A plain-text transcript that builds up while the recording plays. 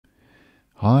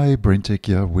Hi, BrenTech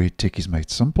here, where tech is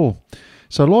made simple.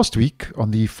 So last week,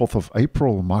 on the 4th of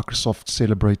April, Microsoft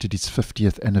celebrated its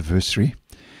 50th anniversary.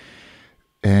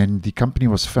 And the company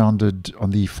was founded on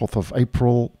the 4th of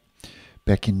April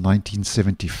back in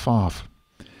 1975.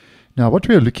 Now, what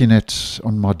we are looking at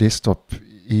on my desktop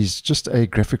is just a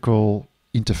graphical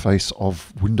interface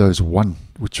of Windows 1,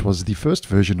 which was the first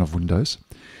version of Windows,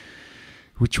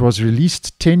 which was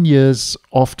released 10 years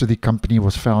after the company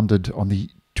was founded on the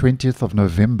 20th of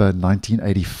November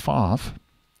 1985.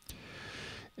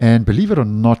 And believe it or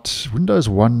not, Windows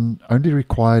 1 only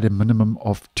required a minimum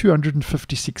of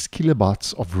 256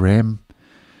 kilobytes of RAM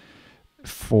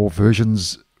for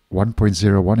versions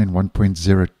 1.01 and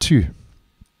 1.02.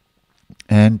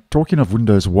 And talking of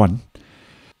Windows 1,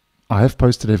 I have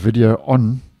posted a video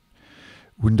on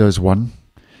Windows 1,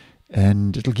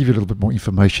 and it'll give you a little bit more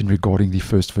information regarding the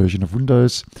first version of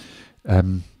Windows.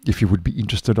 If you would be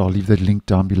interested, I'll leave that link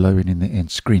down below and in the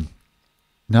end screen.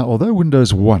 Now, although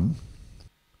Windows 1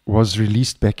 was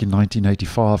released back in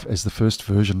 1985 as the first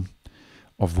version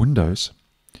of Windows,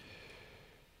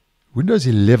 Windows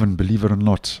 11, believe it or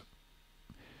not,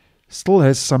 still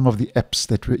has some of the apps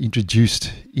that were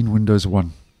introduced in Windows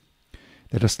 1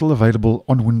 that are still available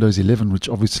on Windows 11, which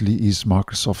obviously is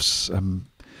Microsoft's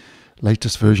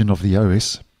latest version of the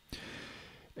OS.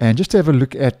 And just to have a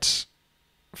look at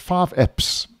 5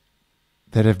 apps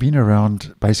that have been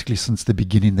around basically since the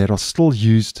beginning that are still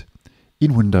used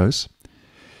in Windows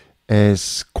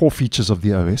as core features of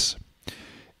the OS.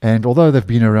 And although they've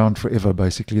been around forever,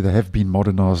 basically, they have been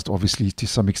modernized, obviously, to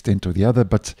some extent or the other,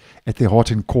 but at their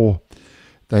heart and core,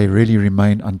 they really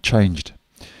remain unchanged.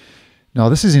 Now,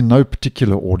 this is in no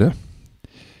particular order.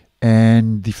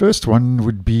 And the first one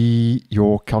would be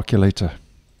your calculator,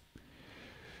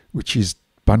 which is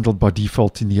bundled by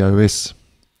default in the OS.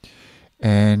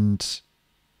 And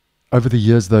over the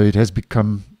years, though, it has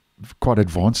become quite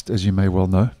advanced, as you may well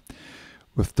know,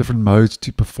 with different modes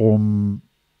to perform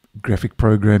graphic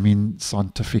programming,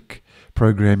 scientific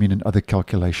programming, and other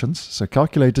calculations. So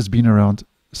calculator's been around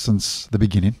since the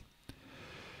beginning.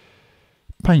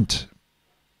 Paint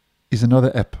is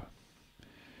another app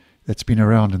that's been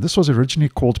around, and this was originally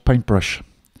called Paintbrush,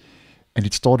 and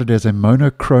it started as a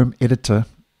monochrome editor,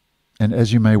 and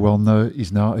as you may well know,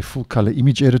 is now a full color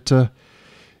image editor,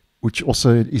 which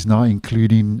also is now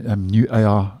including new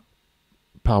AR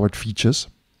powered features.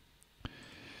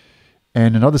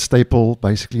 And another staple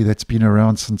basically that's been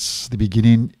around since the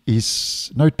beginning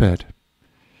is Notepad,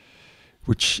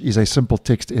 which is a simple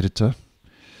text editor,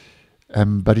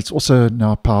 but it's also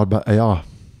now powered by AR.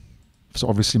 So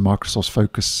obviously Microsoft's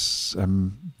focus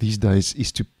these days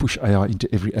is to push AR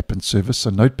into every app and service.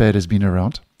 So Notepad has been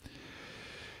around.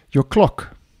 Your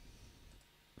clock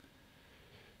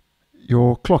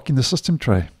in the system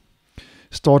tray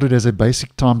started as a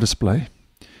basic time display.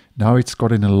 Now it's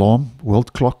got an alarm,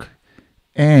 world clock,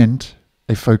 and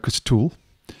a focus tool.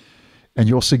 And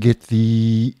you also get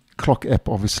the clock app,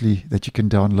 obviously, that you can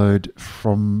download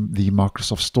from the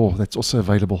Microsoft Store. That's also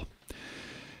available.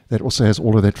 That also has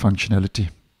all of that functionality.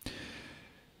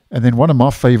 And then one of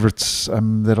my favorites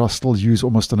that I still use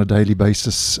almost on a daily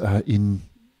basis in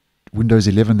Windows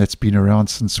 11, that's been around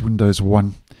since Windows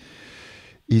 1,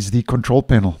 is the control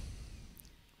panel.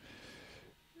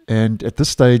 And at this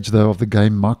stage, though, of the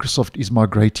game, Microsoft is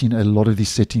migrating a lot of these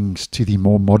settings to the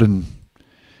more modern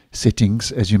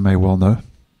settings, as you may well know,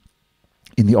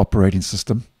 in the operating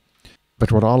system.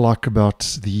 But what I like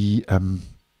about the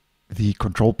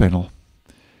control panel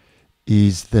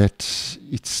is that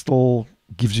it still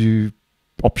gives you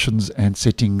options and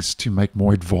settings to make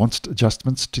more advanced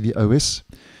adjustments to the OS.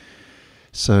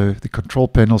 So the control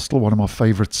panel is still one of my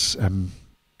favorites, and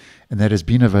that has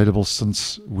been available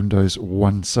since Windows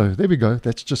 1. So there we go.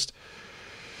 That's just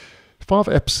 5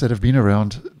 apps that have been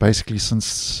around basically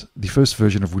since the first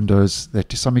version of Windows that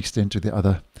to some extent or the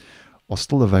other are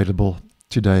still available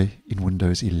today in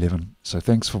Windows 11. So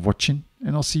thanks for watching,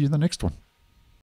 and I'll see you in the next one.